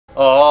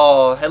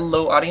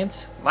hello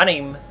audience. My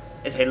name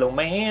is Halo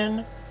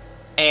Man,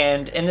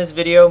 and in this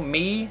video,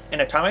 me and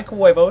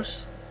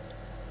AtomicHuevos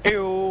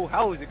Heyo,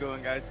 how is it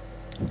going, guys?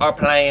 are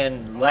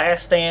playing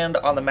Last Stand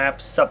on the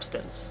map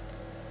Substance.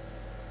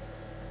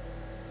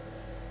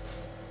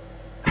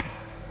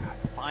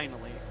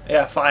 Finally.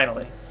 Yeah,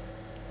 finally.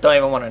 Don't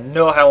even want to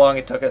know how long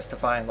it took us to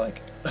find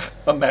like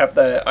a map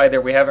that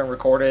either we haven't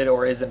recorded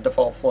or is in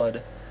default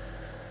flood.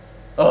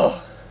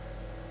 Oh,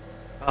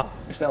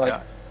 we spent like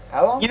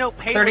how long? You know,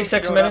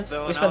 36 minutes.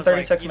 We spent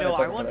 36 minutes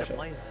I looking for want that to shit.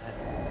 play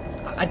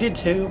that. I did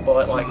too,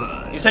 but like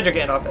you said, you're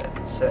getting off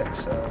at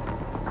 6, so.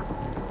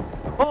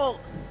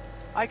 Well,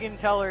 I can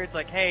tell her it's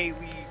like, hey,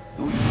 we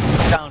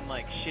found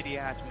like shitty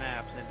ass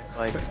maps, and it's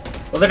like.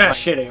 Well, they're not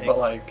shitty, but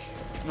like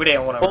we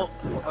didn't want to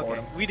record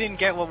them. We didn't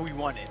get what we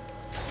wanted,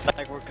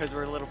 like because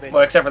we're a little bit.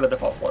 Well, except for the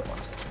default flood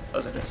ones.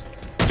 Those are just.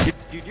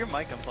 Dude, your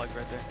mic unplugged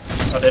right there.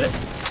 Oh, did it?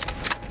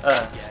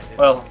 Yeah, it did.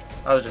 Well,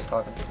 I was just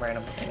talking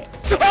random.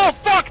 Oh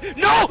fuck!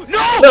 No!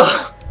 No!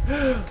 No!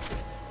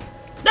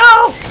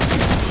 No!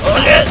 Oh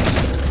shit!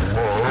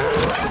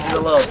 Did a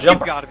little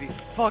jumper. You gotta be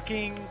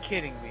fucking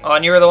kidding me. Oh,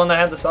 and you were the one that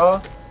had the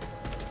saw?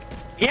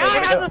 Yeah, I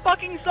had the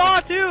fucking saw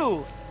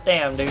too!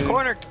 Damn, dude.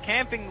 Corner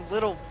camping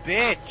little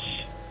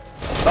bitch.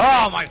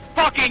 Oh my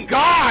fucking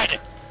god!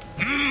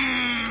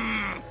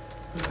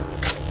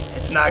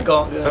 It's not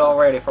going good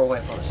already for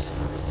Huevos.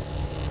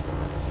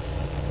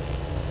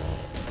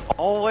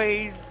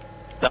 Always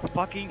the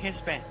fucking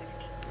Hispanic.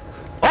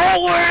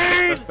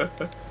 Always!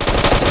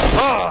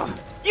 Oh,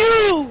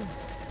 you!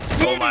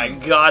 Oh my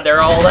god, they're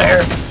all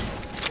there.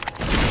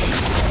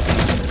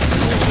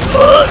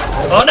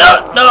 Oh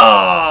no!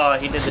 No!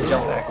 He did the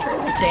jump back trick.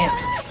 Damn.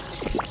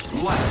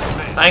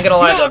 I ain't gonna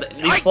lie though,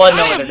 these flood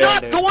know what they're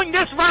doing, dude. I am not going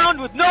this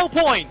round with no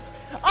points!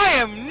 I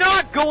am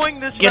not going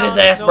this round. Get his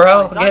ass,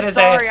 bro. Get his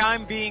ass. I'm sorry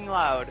I'm being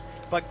loud,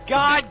 but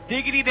god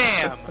diggity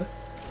damn.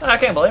 I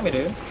can't blame you,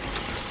 dude.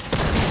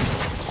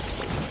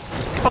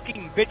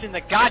 Fucking bitch in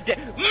the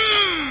goddamn.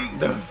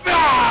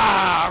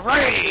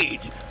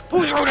 Rage! Oh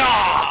my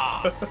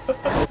gosh.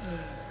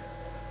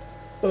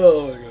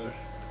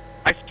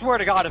 I swear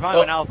to God, if I'm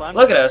an alpha, I'm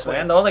look at us,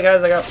 man. The only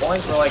guys that got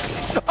points were like.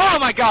 Oh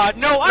my God!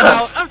 No, I'm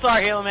out. I'm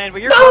sorry, Halo Man,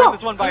 but you're doing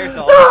this one by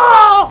yourself.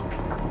 No!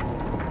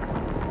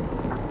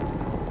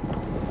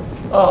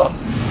 Oh.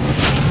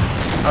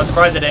 I was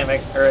surprised it didn't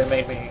make, or it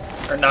made me,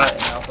 or not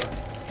an alpha.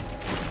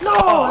 No!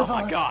 Oh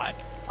my God!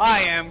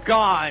 I am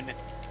gone.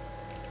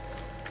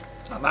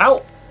 I'm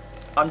out.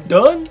 I'm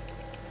done.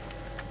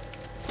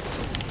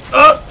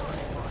 Oh,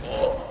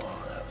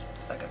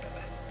 that got me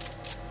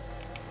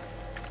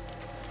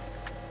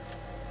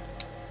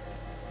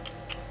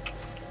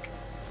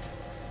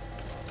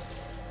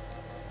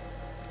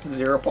back.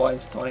 Zero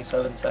points,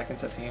 27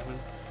 seconds as human.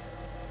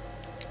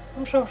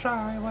 I'm so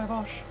sorry,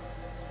 Huevos.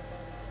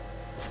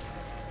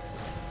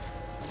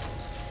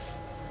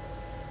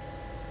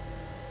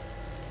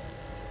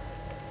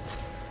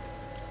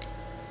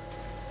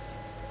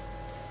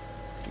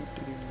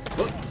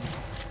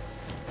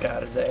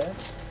 Got his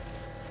ass.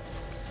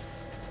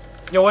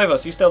 Yo,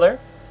 Huevos, you still there?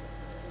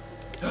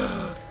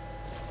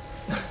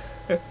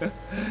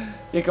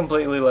 He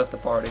completely left the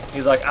party.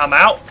 He's like, I'm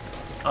out.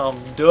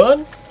 I'm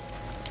done.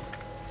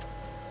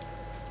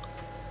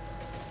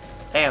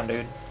 Damn,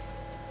 dude.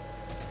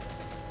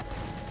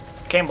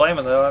 Can't blame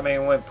him, though. I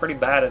mean, it went pretty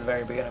bad at the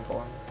very beginning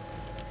for him.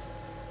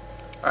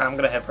 Alright, I'm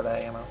gonna head for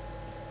that ammo.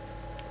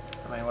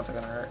 I mean, what's it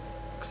gonna hurt?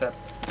 Except,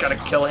 gotta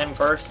kill him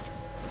first.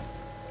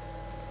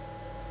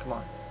 Come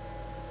on.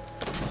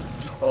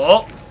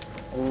 Oh!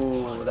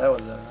 Ooh, that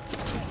was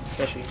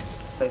fishy, to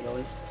say the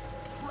least.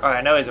 Alright,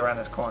 I know he's around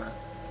this corner.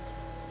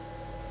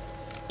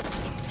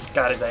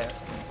 Got his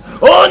ass.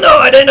 Oh no,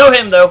 I didn't know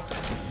him though!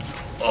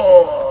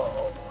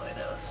 Oh boy,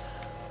 that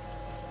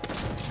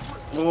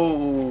was...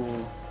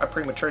 Ooh, I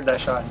prematured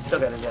that shot and still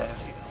got his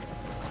ass.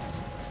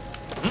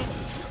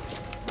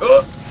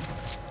 Oh!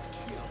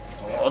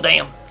 Oh,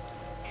 damn!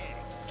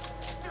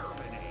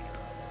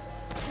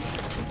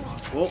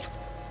 Oh!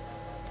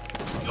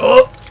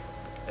 Oh!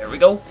 There we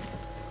go.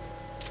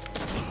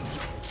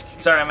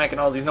 Sorry I'm making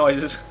all these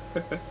noises.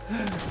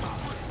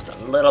 It's a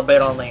little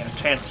bit on the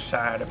intense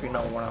side, if you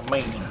know what I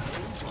mean.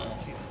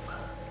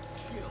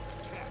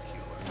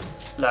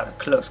 A lot of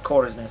close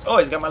quartersness. Oh,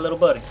 he's got my little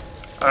buddy.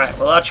 Alright,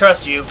 well I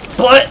trust you.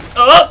 But,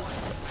 oh!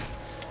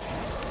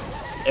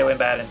 It went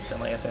bad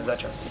instantly as soon as I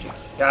trusted you.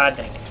 God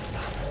dang it.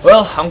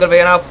 Well, I'm gonna be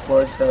an alpha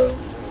flood, so,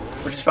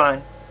 which is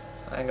fine.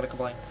 I ain't gonna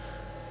complain.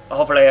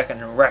 Hopefully I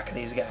can wreck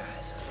these guys.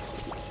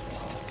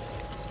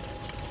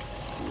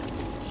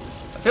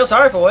 I feel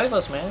sorry for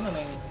Huevos, man. I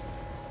mean,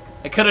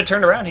 it could have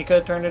turned around. He could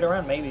have turned it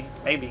around. Maybe.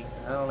 Maybe.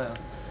 I don't know.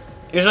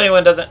 Usually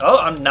when it doesn't... Oh,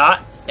 I'm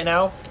not an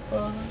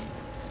alpha.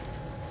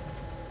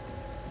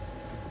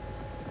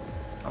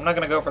 I'm not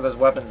going to go for those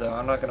weapons, though.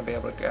 I'm not going to be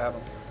able to grab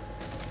them.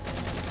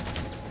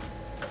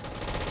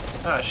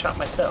 Ah, I shot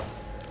myself.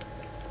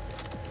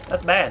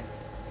 That's bad.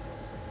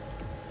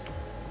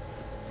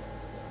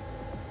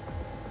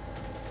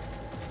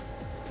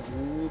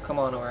 Ooh, come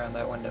on around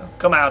that window.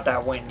 Come out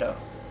that window.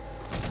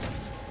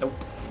 Nope,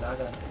 not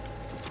gonna.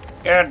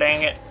 God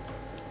dang it.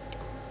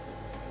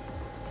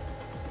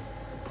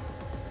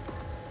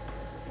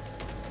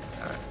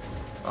 Alright.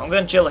 Well, I'm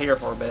gonna chill here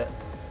for a bit.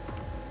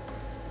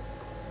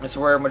 This is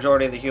where a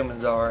majority of the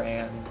humans are,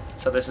 and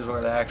so this is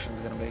where the action's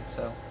gonna be,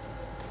 so.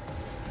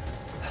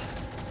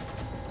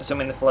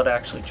 Assuming the flood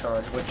actually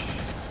charged, which,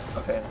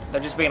 okay,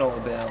 they're just being a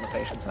little bit on the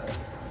patient side.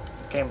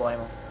 Can't blame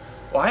them.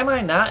 Why am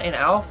I not in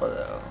alpha,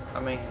 though? I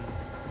mean,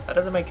 that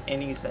doesn't make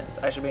any sense.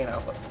 I should be in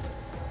alpha.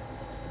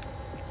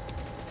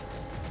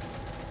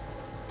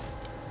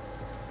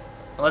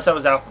 Unless I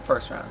was alpha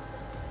first round.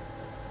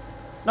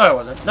 No, I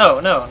wasn't. No,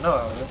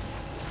 I wasn't.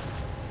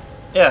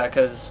 Yeah,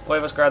 because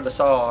Huevos grabbed the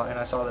saw, and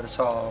I saw that it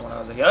saw when I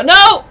was a young.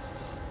 No!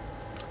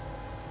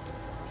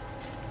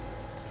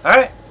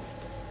 Alright.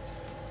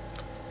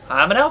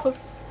 I'm an alpha.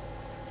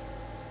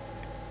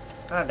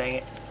 Ah, dang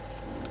it.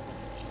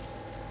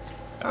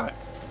 Alright.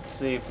 Let's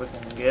see if we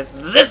can get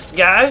this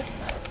guy.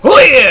 Oh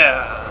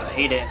yeah!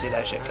 He didn't see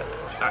that shit coming.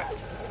 Alright.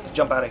 Let's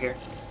jump out of here.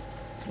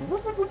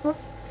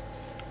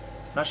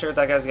 Not sure if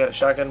that guy's got a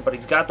shotgun, but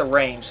he's got the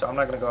range, so I'm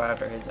not going to go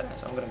after his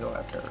ass. I'm going to go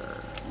after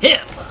him.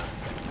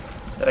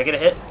 Did I get a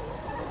hit?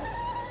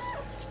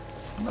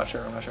 I'm not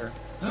sure.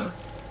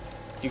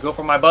 You go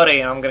for my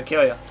buddy, and I'm going to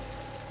kill you.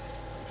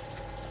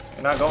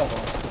 You're not going for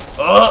him.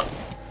 Oh!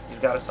 He's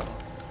got us all.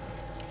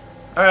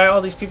 Alright,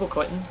 all these people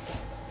quitting.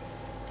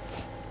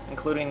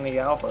 Including the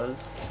alphas,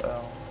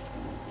 so.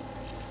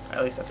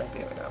 At least I think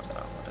the other guy was an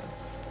alpha,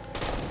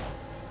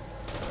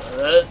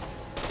 too.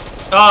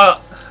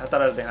 Oh! I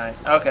thought I was behind.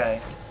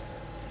 Okay.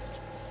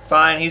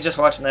 Fine, he's just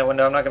watching that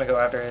window. I'm not going to go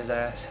after his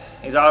ass.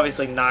 He's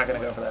obviously not going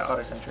to go for that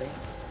auto sentry.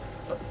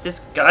 But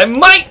this guy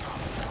might!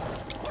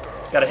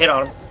 Got a hit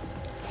on him.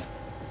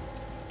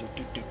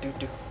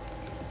 Do.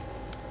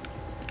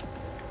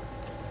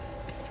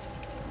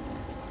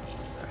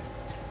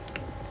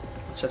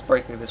 Let's just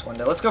break through this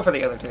window. Let's go for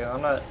the other two.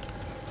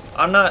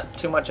 I'm not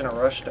too much in a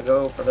rush to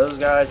go for those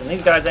guys, and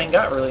these guys ain't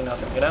got really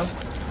nothing, you know?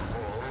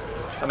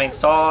 I mean,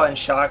 saw and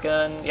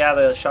shotgun. Yeah,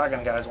 the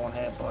shotgun guy's one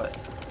hit, but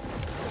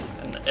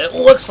and it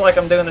looks like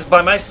I'm doing this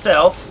by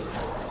myself.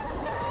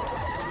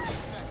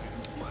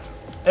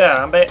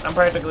 Yeah, I'm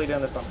practically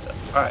doing this by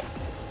myself. All right.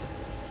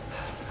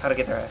 How to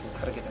get their asses?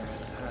 How do they get?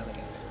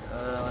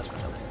 Let's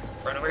run over here.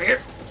 Run over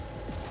here.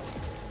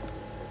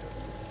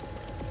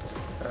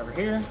 Run over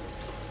here.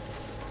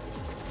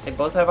 They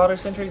both have auto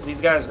sentries. These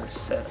guys are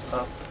set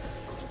up.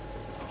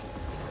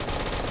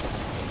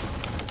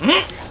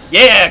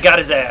 Yeah, got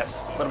his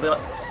ass. Just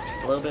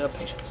a little bit of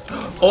patience.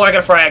 Oh, I got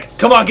a frag.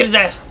 Come on, get his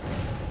ass.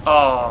 Oh,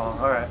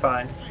 all right,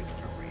 fine.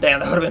 Damn,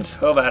 that would have been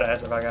so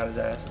badass if I got his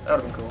ass. That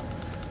would have been cool.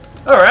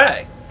 All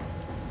right.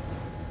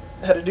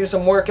 Had to do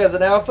some work as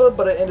an alpha,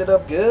 but it ended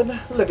up good.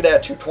 Look at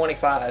that,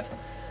 225.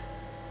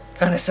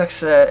 Kind of sucks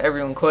that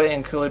everyone quit,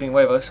 including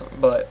Huevos.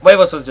 But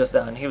Huevos was just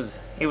done. He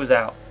was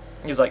out.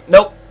 He was like,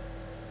 nope,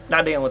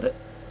 not dealing with it.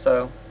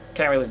 So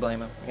can't really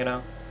blame him, you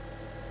know.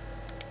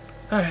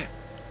 All right.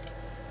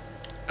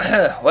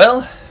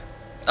 Well,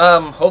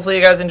 hopefully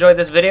you guys enjoyed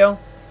this video.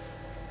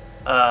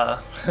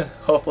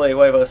 Hopefully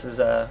Huevos is,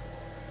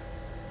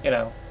 you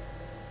know,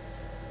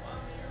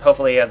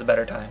 hopefully he has a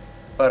better time.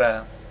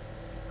 But,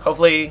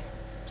 hopefully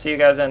see you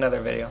guys in another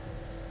video.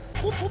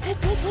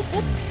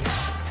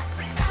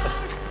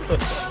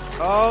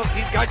 Oh,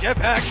 he's got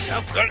jetpacks.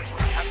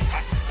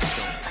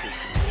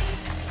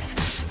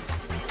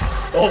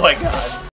 Oh my god.